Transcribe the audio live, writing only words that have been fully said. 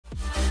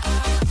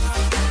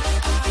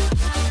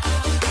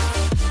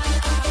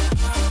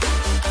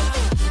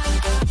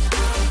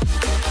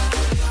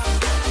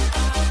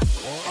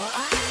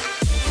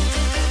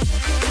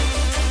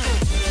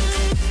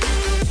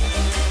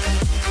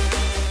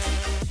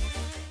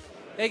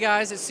Hey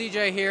guys, it's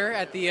CJ here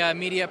at the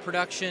Media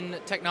Production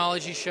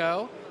Technology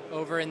Show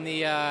over in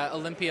the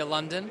Olympia,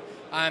 London.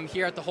 I'm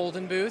here at the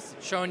Holdan booth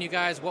showing you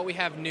guys what we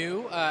have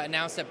new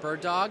announced at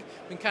BirdDog.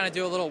 We can kind of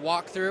do a little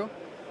walkthrough.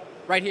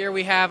 Right here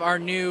we have our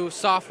new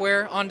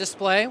software on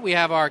display. We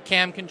have our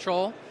cam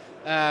control.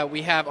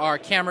 We have our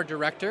camera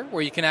director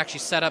where you can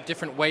actually set up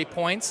different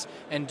waypoints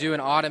and do an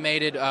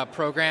automated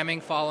programming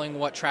following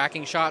what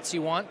tracking shots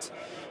you want.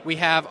 We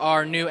have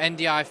our new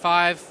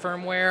NDI5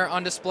 firmware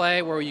on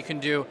display where you can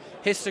do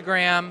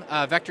histogram,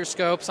 vector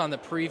scopes on the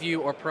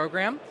preview or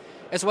program,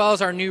 as well as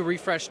our new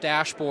refresh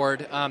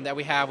dashboard that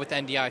we have with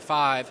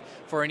NDI5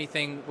 for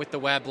anything with the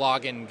web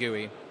login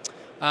GUI.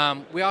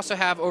 We also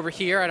have over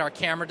here at our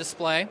camera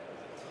display,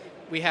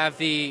 we have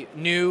the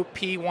new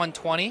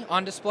P120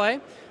 on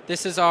display.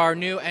 This is our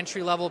new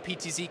entry-level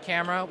PTZ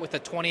camera with a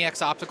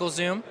 20x optical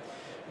zoom.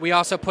 We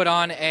also put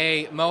on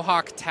a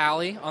Mohawk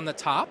tally on the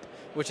top,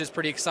 which is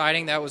pretty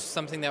exciting. That was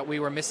something that we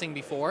were missing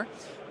before.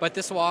 But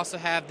this will also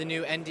have the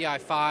new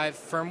NDI5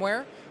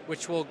 firmware,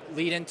 which will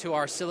lead into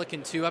our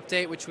Silicon 2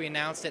 update, which we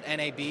announced at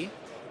NAB.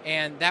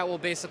 And that will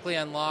basically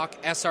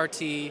unlock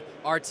SRT,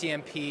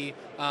 RTMP,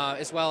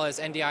 as well as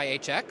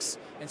NDI-HX.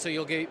 And so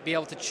you'll be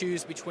able to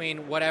choose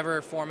between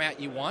whatever format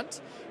you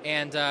want.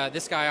 And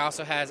this guy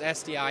also has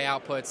SDI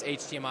outputs,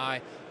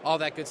 HDMI, all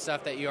that good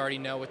stuff that you already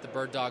know with the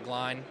BirdDog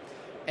line.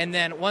 And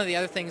then one of the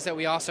other things that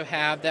we also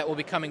have that will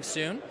be coming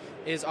soon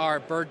is our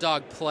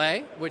BirdDog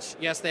Play, which,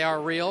 yes, they are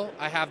real.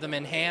 I have them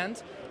in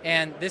hand.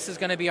 And this is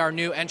going to be our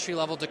new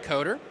entry-level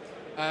decoder.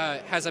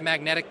 Has a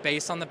magnetic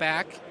base on the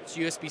back. It's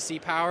USB-C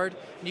powered.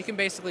 And you can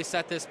basically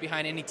set this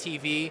behind any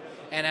TV.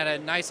 And at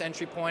a nice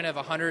entry point of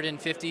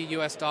 $150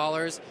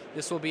 US,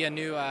 this will be a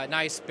new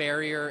nice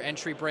barrier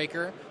entry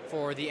breaker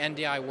for the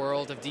NDI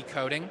world of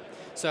decoding.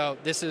 So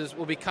this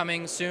will be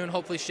coming soon,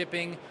 hopefully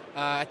shipping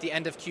at the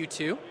end of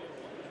Q2.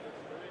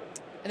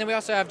 And then we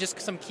also have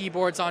just some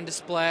keyboards on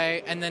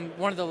display. And then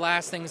one of the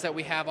last things that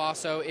we have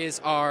also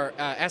is our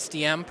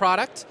SDM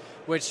product,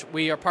 which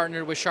we are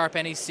partnered with Sharp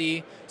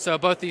NEC. So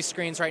both these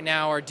screens right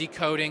now are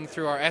decoding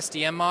through our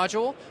SDM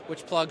module,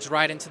 which plugs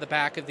right into the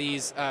back of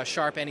these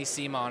Sharp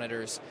NEC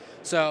monitors.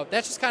 So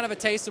that's just kind of a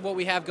taste of what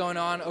we have going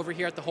on over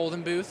here at the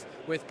Holdan booth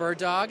with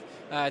BirdDog.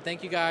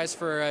 Thank you guys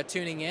for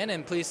tuning in,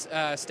 and please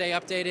stay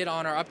updated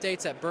on our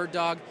updates at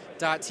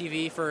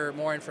birddog.tv for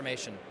more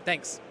information.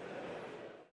 Thanks.